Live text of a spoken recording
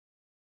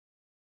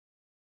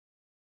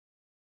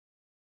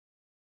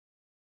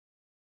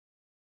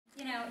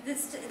You know,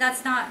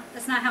 that's not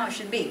how it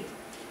should be.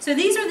 So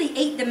these are the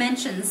 8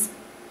 dimensions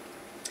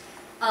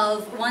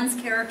of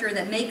one's character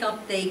that make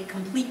up the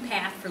complete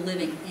path for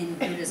living in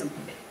Buddhism.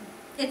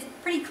 It's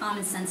pretty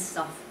common sense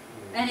stuff.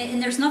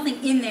 And there's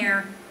nothing in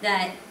there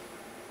that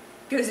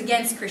goes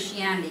against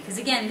Christianity. Because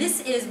again,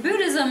 this is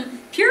Buddhism,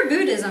 pure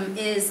Buddhism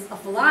is a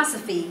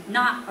philosophy,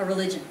 not a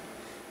religion.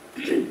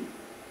 And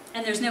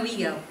there's no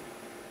ego.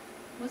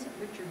 Wasn't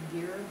Richard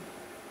Gere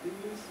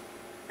Buddhist?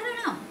 I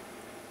don't know.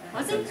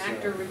 Was he?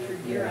 Actor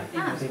Richard Gere, I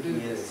think, was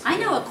Buddhist. I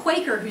know a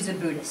Quaker who's a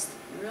Buddhist.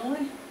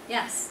 Really?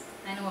 Yes,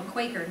 I know a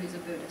Quaker who's a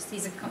Buddhist.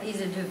 He's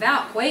a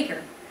devout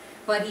Quaker,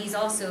 but he's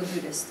also a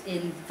Buddhist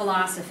in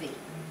philosophy,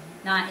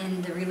 not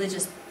in the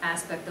religious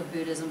aspect of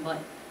Buddhism, but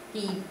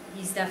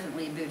he's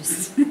definitely a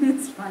Buddhist.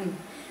 It's funny.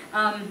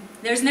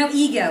 There's no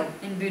ego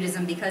in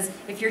Buddhism, because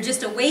if you're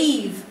just a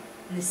wave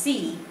in the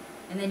sea,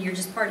 and then you're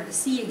just part of the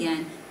sea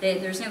again,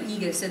 there's no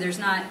ego, so there's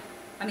not,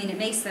 I mean, it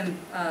makes them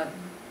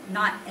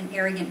not an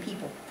arrogant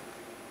people.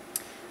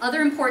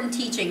 Other important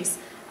teachings.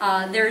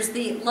 There's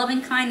the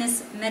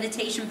loving-kindness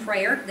meditation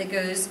prayer that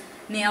goes,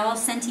 may all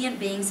sentient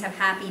beings have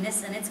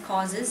happiness and its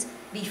causes,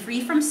 be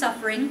free from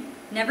suffering,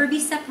 never be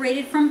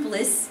separated from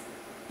bliss,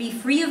 be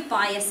free of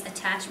bias,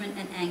 attachment,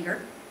 and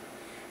anger.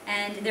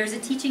 And there's a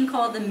teaching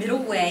called the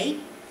middle way,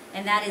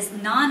 and that is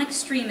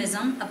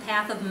non-extremism, a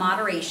path of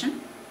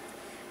moderation.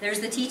 There's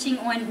the teaching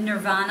on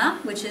nirvana,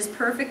 which is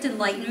perfect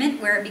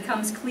enlightenment, where it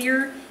becomes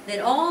clear that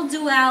all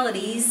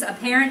dualities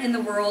apparent in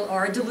the world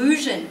are a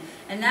delusion.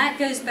 And that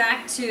goes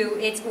back to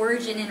its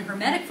origin in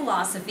hermetic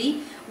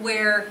philosophy,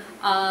 where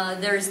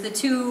there's the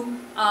 2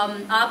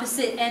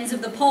 opposite ends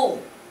of the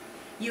pole.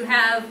 You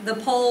have the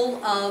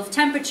pole of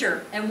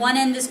temperature, and one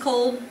end is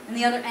cold and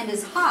the other end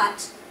is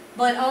hot,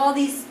 but all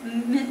these,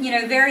 you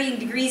know, varying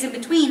degrees in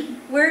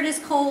between. Where does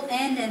cold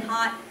end and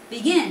hot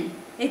begin?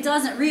 It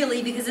doesn't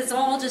really, because it's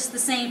all just the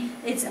same.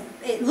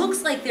 It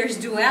looks like there's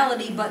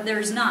duality, but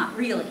there's not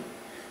really.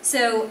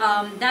 So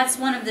that's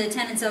one of the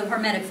tenets of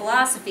hermetic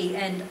philosophy.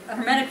 And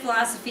hermetic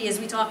philosophy, as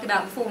we talked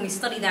about before when we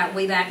studied that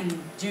way back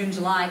in June,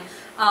 July,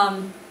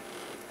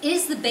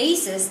 is the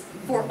basis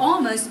for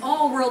almost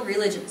all world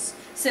religions.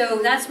 So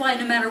that's why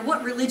no matter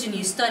what religion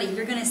you study,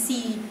 you're going to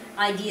see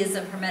ideas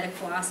of hermetic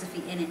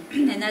philosophy in it.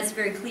 And that's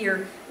very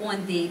clear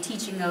on the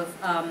teaching of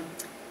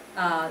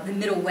the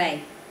middle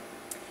way.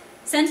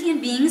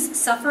 Sentient beings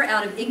suffer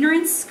out of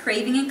ignorance,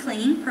 craving, and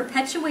clinging,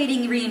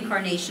 perpetuating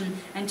reincarnation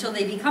until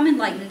they become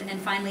enlightened and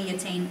finally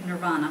attain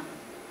nirvana.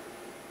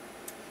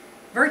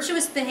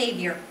 Virtuous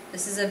behavior.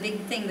 This is a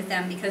big thing with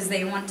them because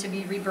they want to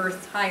be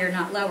rebirthed higher,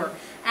 not lower.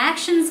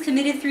 Actions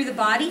committed through the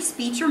body,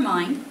 speech, or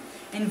mind,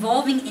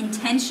 involving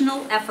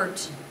intentional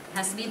effort. It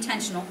has to be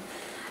intentional.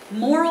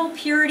 Moral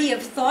purity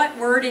of thought,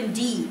 word, and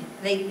deed.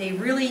 They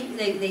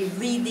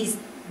lead these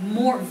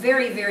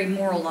very, very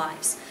moral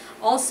lives.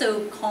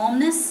 Also,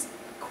 calmness,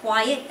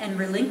 quiet, and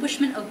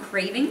relinquishment of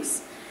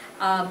cravings,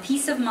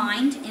 peace of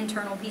mind,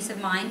 internal peace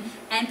of mind,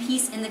 and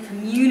peace in the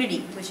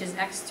community, which is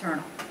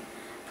external.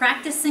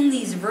 Practicing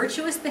these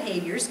virtuous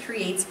behaviors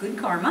creates good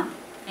karma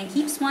and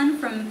keeps one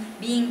from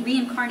being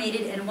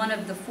reincarnated in one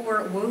of the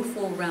 4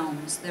 woeful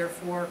realms,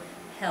 therefore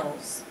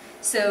hells.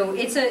 So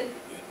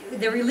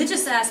the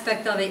religious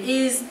aspect of it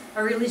is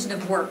a religion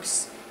of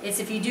works. It's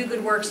if you do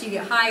good works, you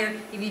get higher.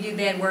 If you do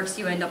bad works,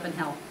 you end up in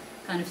hell,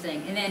 kind of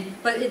thing. And then,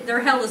 but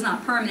their hell is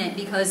not permanent,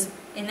 because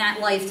in that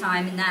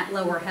lifetime, in that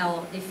lower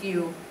hell, if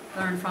you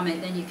learn from it,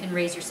 then you can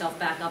raise yourself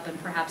back up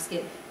and perhaps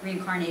get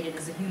reincarnated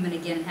as a human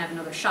again and have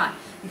another shot.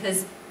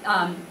 Because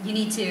you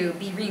need to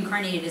be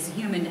reincarnated as a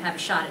human to have a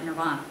shot at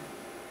nirvana,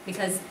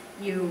 because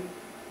you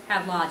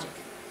have logic,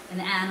 and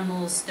the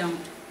animals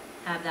don't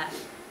have that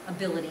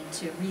ability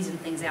to reason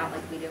things out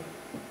like we do.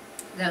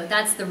 So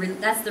that's the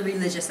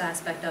religious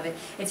aspect of it.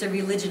 It's a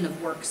religion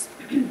of works.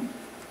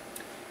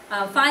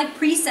 5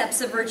 precepts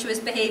of virtuous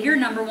behavior.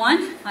 Number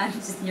 1,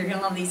 you're going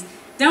to love these.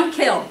 Don't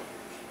kill.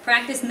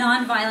 Practice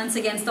non-violence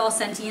against all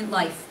sentient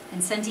life.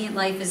 And sentient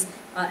life is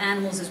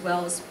animals as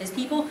well as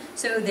people,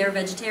 so they're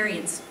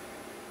vegetarians.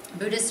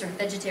 Buddhists are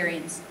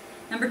vegetarians.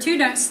 Number 2,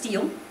 don't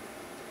steal.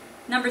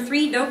 Number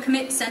 3, don't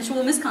commit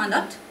sensual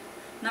misconduct.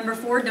 Number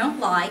 4, don't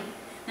lie.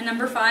 And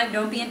number 5,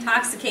 don't be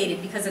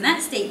intoxicated, because in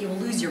that state you will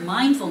lose your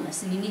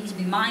mindfulness, and you need to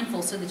be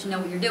mindful so that you know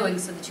what you're doing,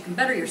 so that you can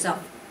better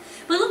yourself.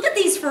 But look at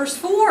these first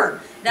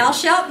 4. Thou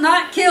shalt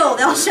not kill,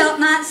 thou shalt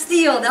not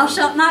steal, thou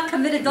shalt not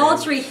commit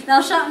adultery,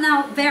 thou shalt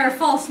not bear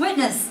false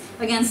witness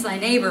against thy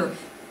neighbor.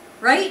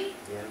 Right?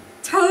 Yeah.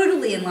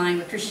 Totally in line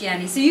with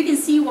Christianity. So you can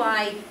see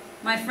why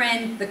my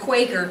friend, the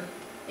Quaker,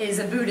 is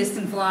a Buddhist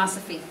in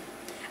philosophy.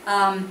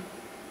 And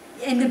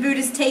the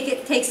Buddhists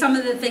take some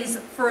of the things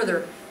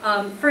further.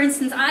 For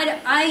instance,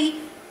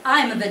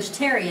 I'm a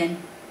vegetarian,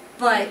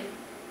 but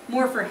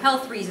more for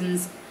health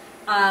reasons.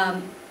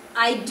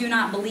 I do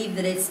not believe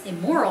that it's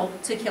immoral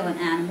to kill an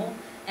animal,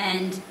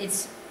 and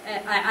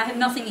I have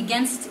nothing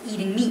against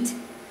eating meat.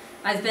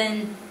 I've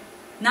been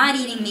not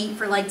eating meat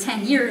for like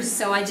 10 years,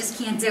 so I just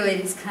can't do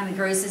it. It kind of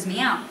grosses me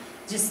out.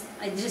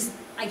 I just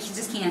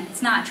can't.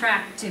 It's not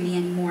attractive to me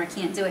anymore. I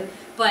can't do it.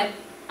 But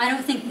I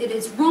don't think it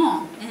is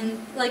wrong. And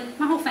like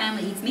my whole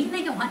family eats meat and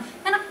they go hunt.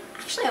 And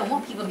actually I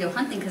want people to go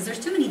hunting because there's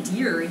too many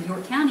deer in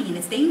York County and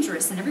it's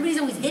dangerous and everybody's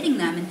always hitting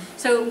them. And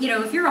so, you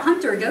know, if you're a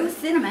hunter, go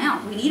thin them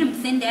out. We need them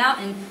thinned out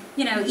and,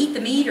 you know, eat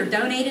the meat or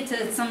donate it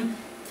to some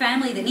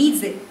family that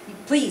needs it,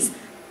 please.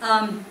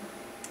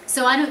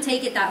 So I don't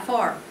take it that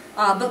far.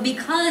 But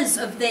because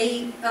of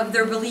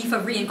their belief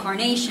of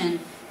reincarnation,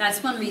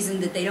 that's one reason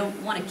that they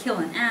don't want to kill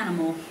an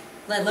animal,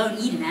 let alone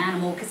eat an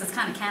animal, because it's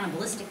kind of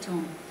cannibalistic to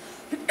them.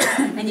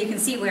 And you can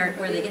see where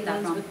they get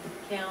that from. With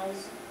the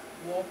cows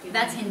walking.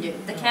 That's Hindu.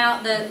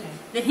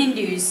 The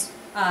Hindus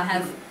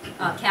have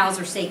cows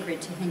are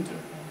sacred to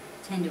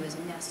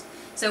Hinduism. Yes.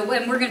 So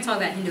and we're going to talk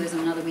about Hinduism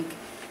another week.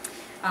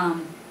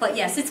 But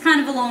yes, it's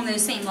kind of along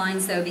those same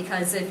lines though,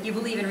 because if you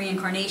believe in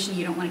reincarnation,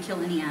 you don't want to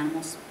kill any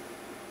animals.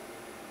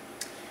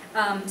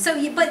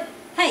 But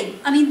hey,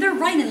 I mean, they're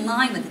right in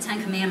line with the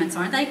Ten Commandments,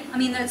 aren't they? I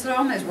mean, that's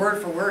almost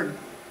word for word.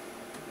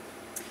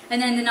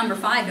 And then the number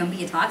 5, don't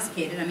be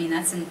intoxicated. I mean,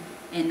 that's in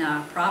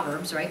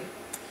Proverbs, right?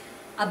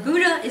 A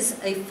Buddha is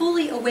a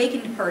fully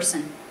awakened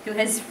person who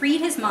has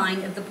freed his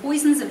mind of the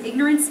poisons of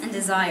ignorance and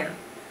desire.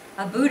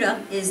 A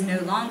Buddha is no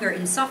longer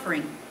in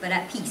suffering, but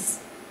at peace.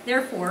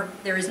 Therefore,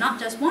 there is not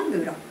just one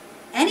Buddha.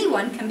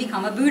 Anyone can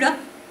become a Buddha,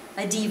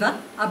 a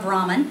Deva, a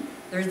Brahmin.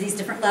 There's these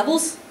different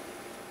levels.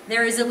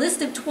 There is a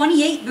list of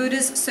 28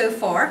 Buddhas so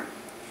far,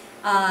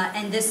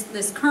 and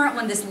this current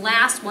one, this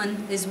last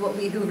one, is what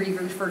we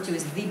refer to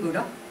as the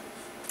Buddha.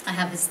 I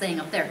have this thing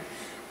up there,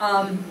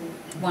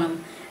 one of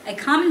them. A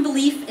common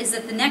belief is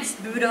that the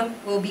next Buddha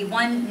will be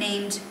one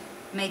named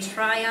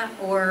Maitreya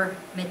or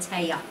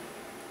Miteya.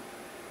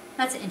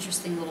 That's an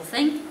interesting little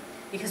thing,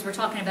 because we're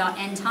talking about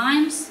end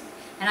times,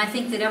 and I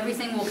think that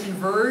everything will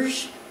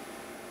converge,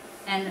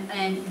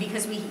 and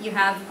because you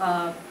have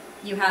a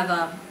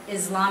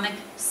Islamic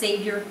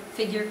savior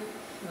figure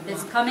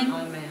that's coming,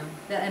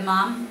 the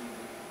Imam,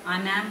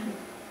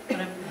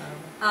 whatever.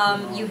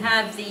 You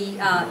have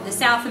the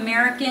South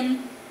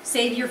American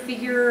savior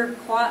figure,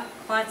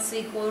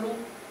 Quetzalcoatl.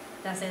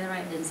 Did I say that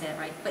right? I didn't say it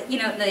right. But you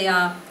know,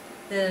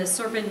 the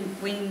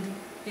serpent-winged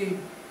dude.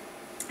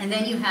 And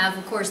then you have,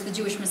 of course, the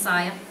Jewish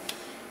Messiah,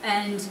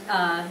 and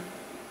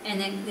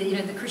then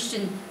the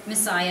Christian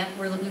Messiah.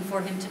 We're looking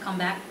for him to come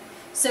back.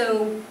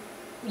 So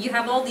you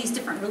have all these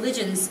different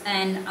religions,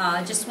 and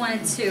just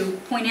wanted to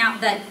point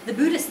out that the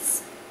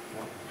Buddhists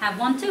have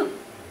one too.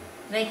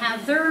 They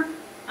have their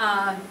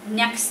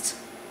next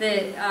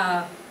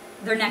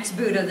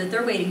Buddha that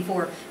they're waiting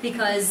for,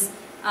 because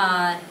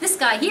this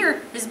guy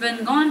here has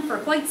been gone for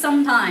quite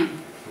some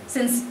time,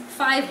 since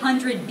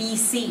 500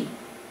 BC.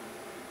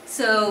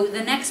 So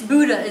the next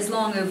Buddha is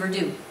long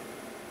overdue.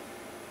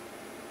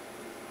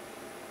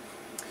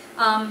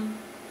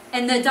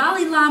 And the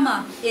Dalai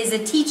Lama is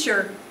a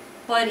teacher,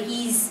 but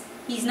he's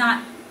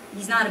not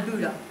a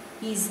Buddha.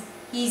 He's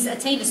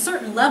attained a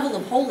certain level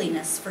of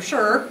holiness for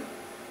sure,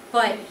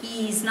 but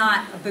he's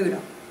not a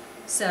Buddha.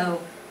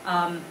 So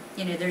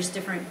there's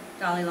different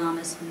Dalai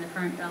Lamas, and the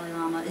current Dalai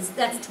Lama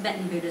that's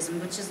Tibetan Buddhism,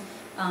 which is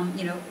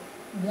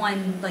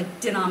one like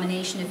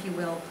denomination, if you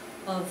will,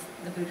 of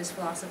the Buddhist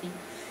philosophy.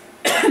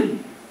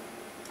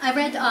 I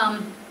read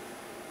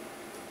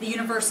The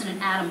Universe in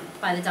an Atom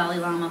by the Dalai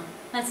Lama.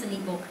 That's a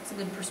neat book. It's a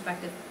good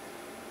perspective.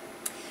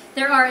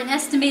 There are an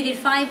estimated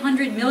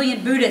 500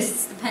 million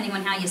Buddhists, depending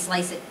on how you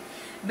slice it.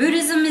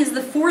 Buddhism is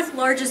the 4th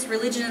largest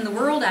religion in the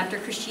world after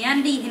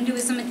Christianity,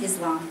 Hinduism, and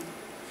Islam.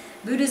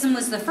 Buddhism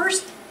was the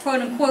first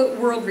quote-unquote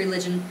world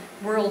religion,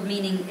 world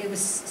meaning it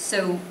was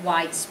so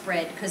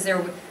widespread, because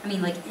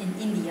like in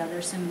India,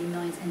 there's so many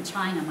millions. In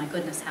China, my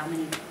goodness, how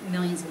many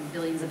millions and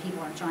billions of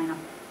people are in China.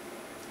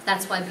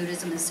 That's why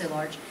Buddhism is so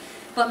large.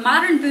 But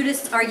modern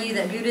Buddhists argue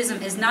that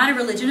Buddhism is not a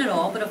religion at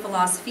all, but a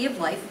philosophy of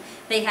life.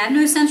 They have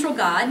no central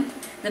God.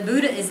 The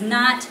Buddha is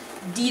not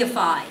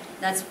deified.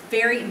 That's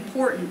very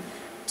important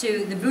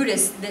to the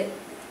Buddhists,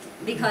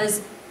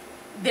 because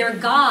their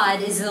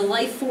God is the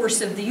life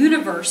force of the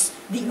universe,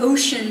 the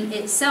ocean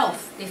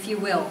itself, if you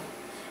will.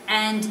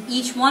 And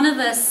each one of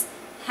us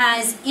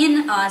has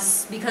in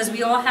us, because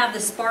we all have the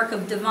spark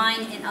of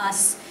divine in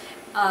us,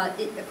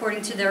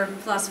 according to their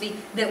philosophy,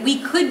 that we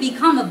could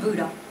become a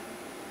Buddha.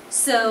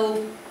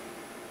 So,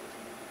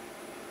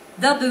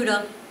 the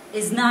Buddha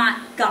is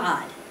not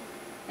God.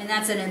 And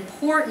that's an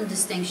important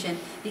distinction,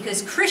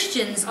 because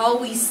Christians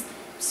always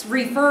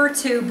refer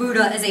to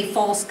Buddha as a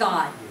false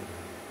god.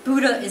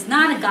 Buddha is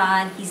not a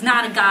god. He's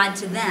not a god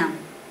to them.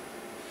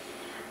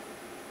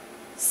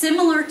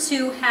 Similar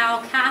to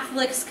how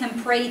Catholics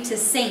can pray to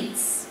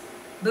saints,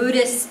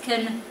 Buddhists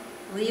can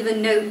leave a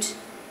note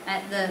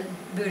at the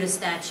Buddha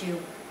statue,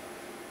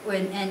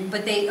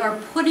 but they are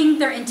putting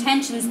their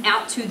intentions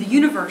out to the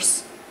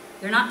universe.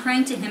 They're not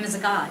praying to him as a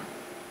god.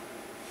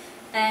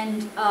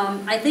 And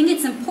I think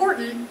it's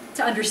important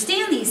to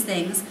understand these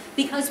things,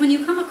 because when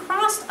you come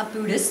across a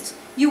Buddhist,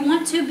 you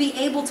want to be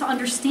able to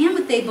understand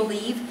what they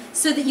believe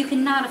so that you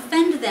can not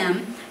offend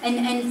them,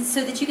 and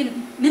so that you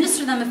can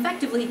minister them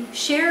effectively,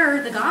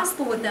 share the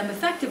gospel with them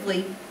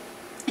effectively,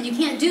 And you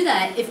can't do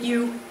that if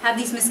you have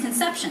these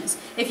misconceptions.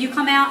 If you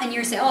come out and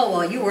you say, oh,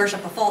 well, you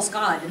worship a false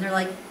god. And they're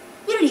like,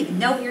 you don't even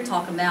know what you're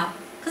talking about.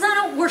 Because I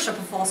don't worship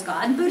a false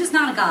god. And Buddha's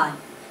not a god.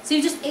 So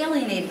you just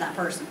alienated that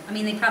person. I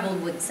mean, they probably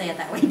wouldn't say it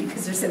that way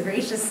because they're so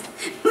gracious.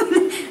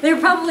 They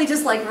would probably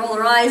just like roll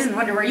their eyes and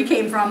wonder where you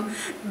came from.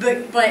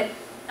 But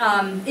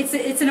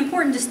it's an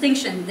important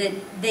distinction that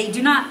they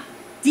do not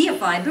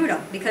deify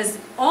Buddha. Because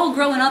all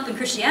growing up in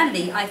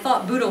Christianity, I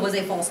thought Buddha was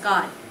a false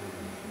god.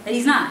 And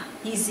he's not.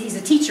 He's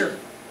a teacher.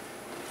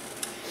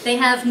 They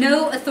have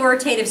no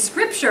authoritative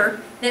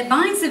scripture that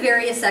binds the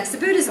various sects of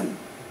Buddhism.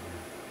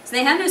 So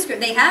they have no script.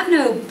 They have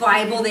no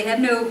Bible. They have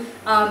no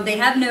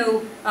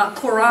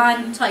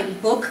Quran type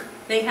book.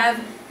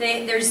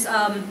 There's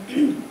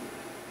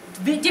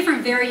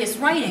different various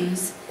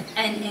writings,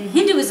 and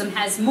Hinduism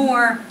has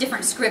more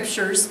different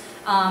scriptures.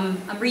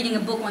 I'm reading a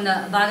book on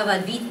the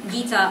Bhagavad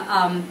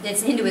Gita.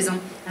 It's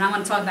Hinduism, and I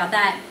want to talk about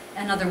that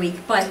another week.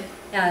 But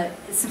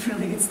it's some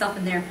really good stuff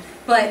in there.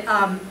 But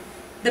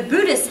the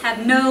Buddhists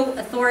have no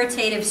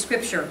authoritative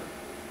scripture.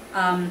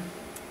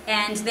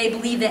 And they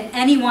believe that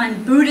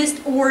anyone,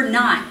 Buddhist or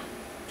not,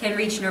 can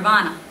reach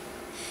nirvana.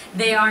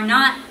 They are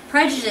not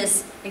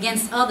prejudiced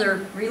against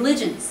other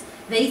religions.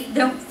 They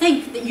don't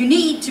think that you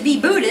need to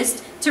be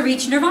Buddhist to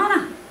reach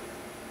nirvana.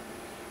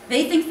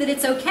 They think that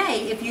it's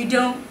okay if you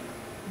don't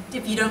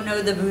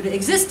know the Buddha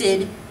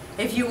existed.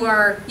 If you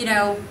are,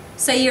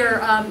 say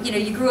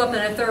you grew up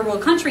in a third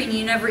world country and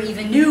you never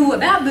even knew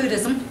about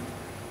Buddhism,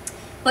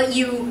 but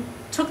you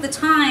took the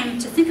time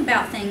to think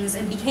about things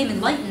and became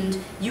enlightened,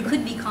 you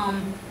could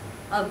become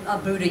a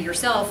Buddha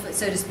yourself,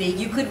 so to speak.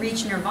 You could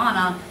reach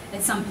nirvana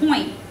at some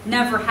point,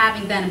 never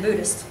having been a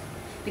Buddhist.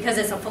 Because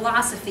it's a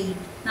philosophy,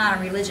 not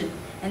a religion.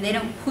 And they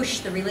don't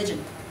push the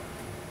religion.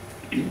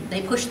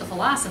 They push the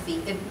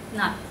philosophy.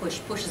 Not push.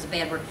 Push is a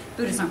bad word.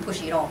 Buddhists aren't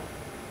pushy at all.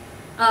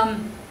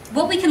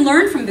 What we can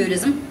learn from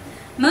Buddhism,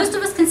 most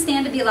of us can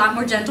stand to be a lot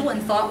more gentle in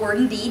thought, word,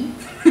 and deed.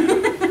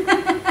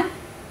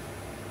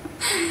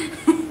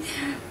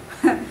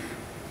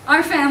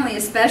 Our family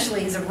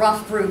especially is a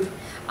rough group.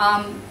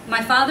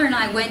 My father and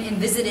I went and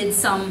visited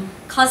some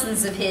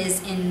cousins of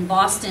his in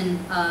Boston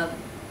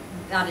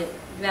about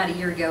a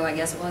year ago, I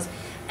guess it was.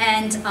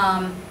 And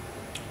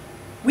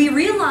we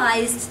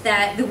realized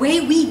that the way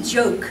we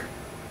joke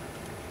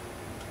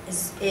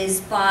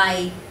is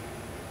by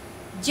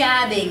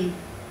jabbing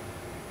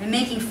and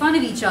making fun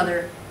of each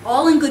other,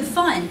 all in good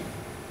fun,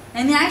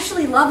 and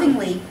actually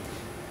lovingly.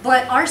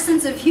 But our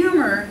sense of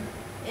humor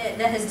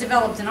that has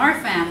developed in our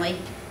family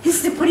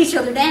is to put each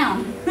other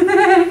down.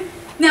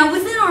 Now,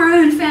 within our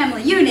own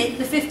family unit,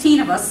 the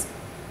 15 of us,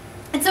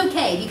 it's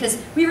okay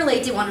because we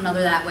relate to one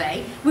another that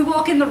way. We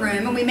walk in the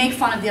room and we make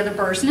fun of the other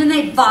person and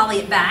they volley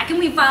it back and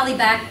we volley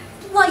back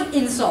light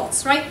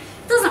insults, right?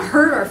 It doesn't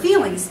hurt our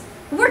feelings.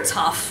 We're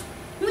tough.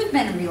 We've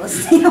been in real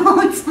estate a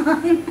long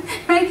time,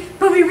 right?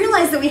 But we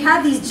realize that we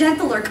have these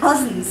gentler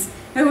cousins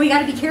and we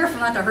got to be careful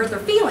not to hurt their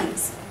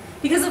feelings.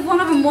 Because if one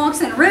of them walks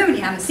in a room and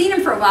you haven't seen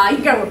him for a while,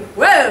 you go,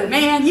 whoa,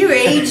 man, you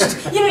aged.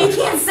 You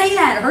can't say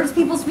that. It hurts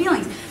people's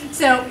feelings.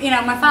 So,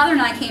 my father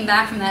and I came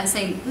back from that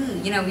saying,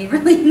 ooh, we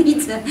really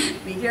need to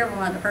be careful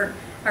not to hurt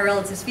our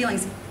relatives'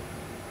 feelings.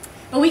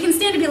 But we can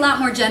stand to be a lot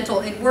more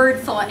gentle in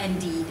word, thought, and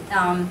deed.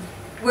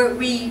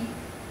 We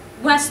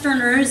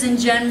Westerners in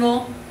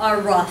general are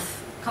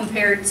rough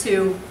compared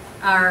to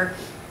our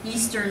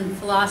Eastern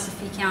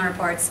philosophy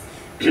counterparts.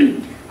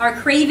 Our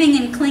craving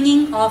and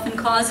clinging often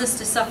cause us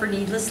to suffer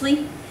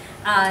needlessly.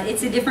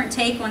 It's a different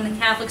take on the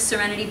Catholic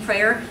serenity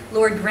prayer.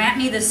 Lord, grant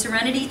me the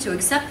serenity to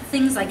accept the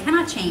things I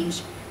cannot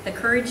change, the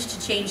courage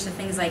to change the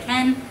things I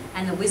can,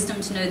 and the wisdom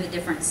to know the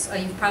difference.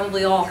 You've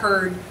probably all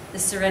heard the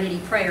serenity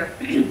prayer.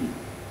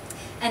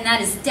 And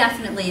that is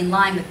definitely in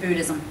line with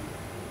Buddhism.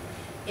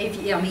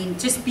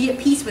 Just be at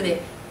peace with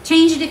it.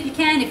 Change it if you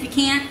can. If you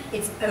can't,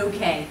 it's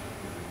okay.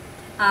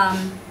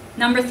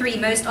 Number 3,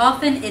 most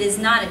often it is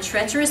not a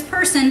treacherous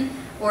person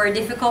or a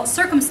difficult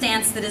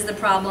circumstance that is the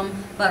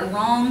problem, but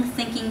wrong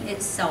thinking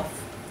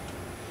itself.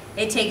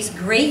 It takes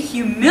great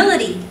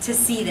humility to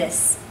see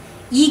this.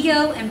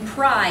 Ego and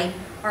pride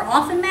are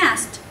often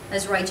masked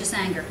as righteous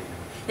anger.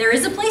 There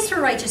is a place for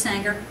righteous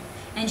anger,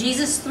 and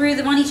Jesus threw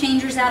the money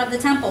changers out of the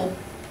temple.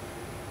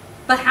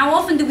 But how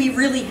often do we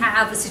really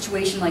have a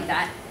situation like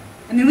that?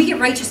 We get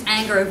righteous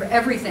anger over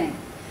everything.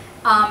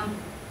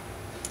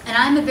 And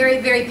I'm a very,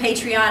 very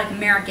patriotic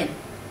American.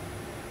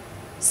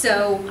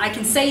 So I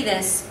can say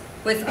this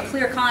with a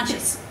clear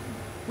conscience.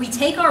 We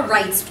take our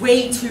rights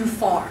way too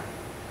far.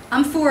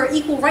 I'm for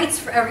equal rights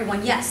for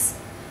everyone, yes.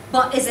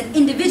 But as an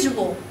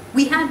individual,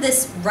 we have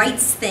this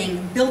rights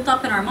thing built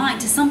up in our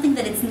mind to something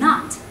that it's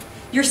not.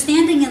 You're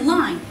standing in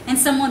line and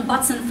someone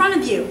butts in front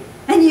of you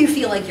and you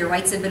feel like your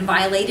rights have been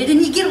violated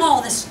and you get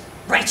all this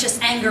righteous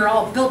anger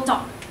all built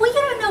up. Well, you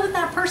don't know what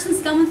that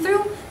person's going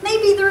through.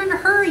 Maybe they're in a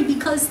hurry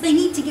because they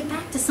need to get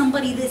back to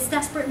somebody that's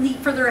desperately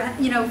for their,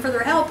 for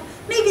their help.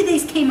 Maybe they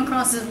came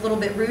across as a little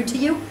bit rude to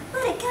you.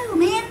 Let it go,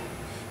 man.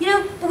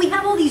 But we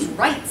have all these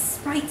rights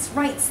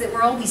that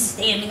we're always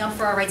standing up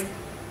for our rights.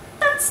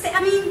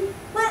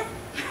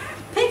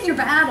 Pick pick your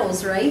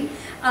battles, right?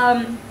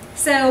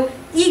 So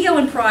ego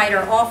and pride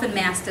are often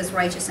masked as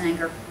righteous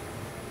anger.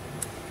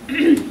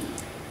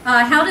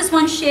 How does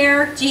one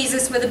share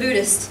Jesus with a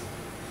Buddhist?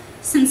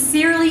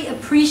 Sincerely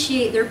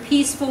appreciate their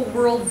peaceful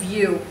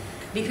worldview,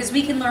 because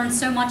we can learn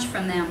so much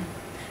from them.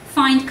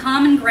 Find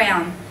common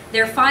ground.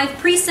 Their 5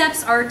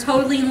 precepts are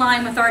totally in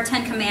line with our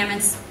 10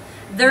 commandments.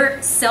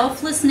 Their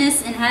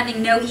selflessness and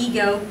having no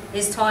ego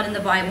is taught in the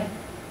Bible.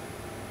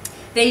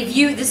 They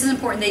view, this is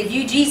important, they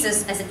view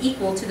Jesus as an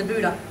equal to the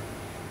Buddha.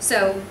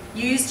 So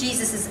use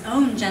Jesus'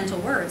 own gentle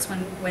words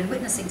when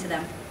witnessing to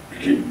them.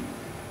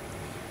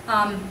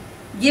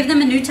 Give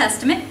them a New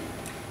Testament.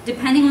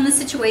 Depending on the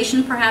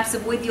situation, perhaps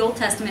avoid the Old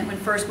Testament when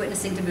first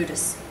witnessing to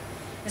Buddhists.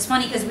 It's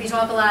funny because we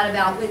talk a lot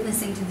about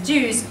witnessing to the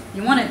Jews.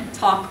 You want to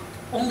talk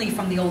only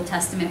from the Old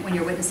Testament when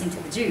you're witnessing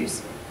to the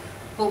Jews.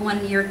 But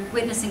when you're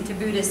witnessing to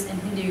Buddhists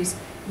and Hindus,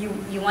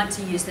 you want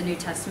to use the New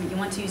Testament. You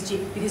want to use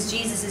because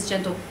Jesus is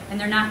gentle, and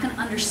they're not going to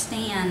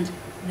understand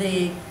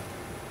the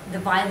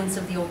violence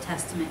of the Old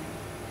Testament.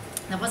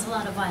 There was a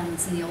lot of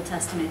violence in the Old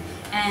Testament,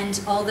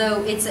 and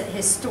although it's a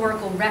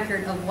historical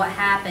record of what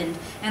happened,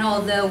 and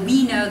although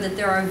we know that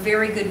there are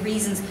very good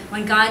reasons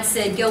when God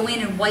said go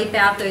in and wipe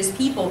out those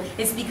people,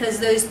 it's because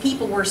those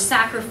people were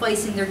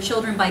sacrificing their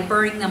children by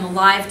burning them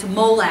alive to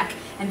Molech,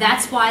 and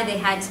that's why they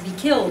had to be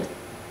killed.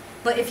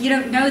 But if you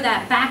don't know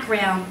that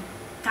background,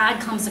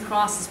 God comes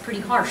across as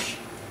pretty harsh.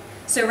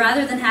 So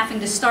rather than having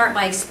to start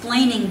by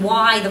explaining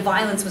why the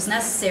violence was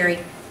necessary,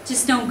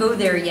 just don't go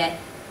there yet.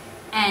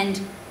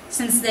 And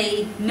since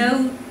they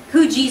know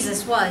who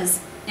Jesus was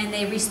and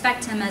they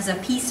respect him as a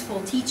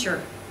peaceful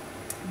teacher,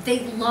 they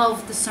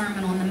love the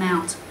Sermon on the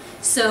Mount.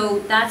 So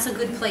that's a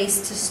good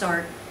place to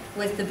start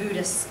with the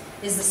Buddhists,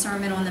 is the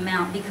Sermon on the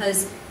Mount,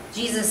 because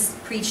Jesus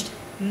preached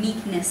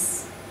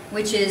meekness,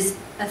 which is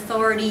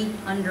authority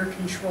under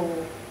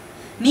control.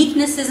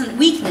 Meekness isn't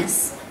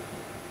weakness.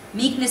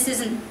 Meekness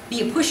isn't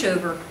be a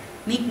pushover.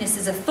 Meekness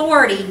is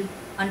authority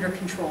under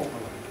control.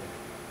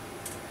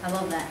 I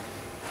love that.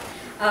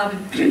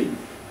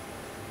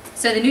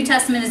 So the New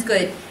Testament is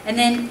good. And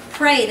then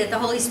pray that the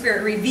Holy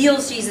Spirit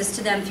reveals Jesus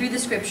to them through the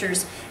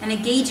Scriptures, and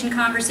engage in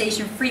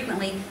conversation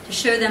frequently to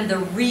show them the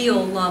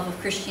real love of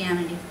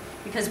Christianity,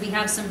 because we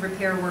have some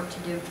repair work to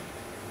do.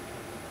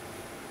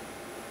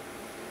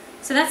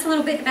 So that's a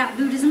little bit about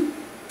Buddhism.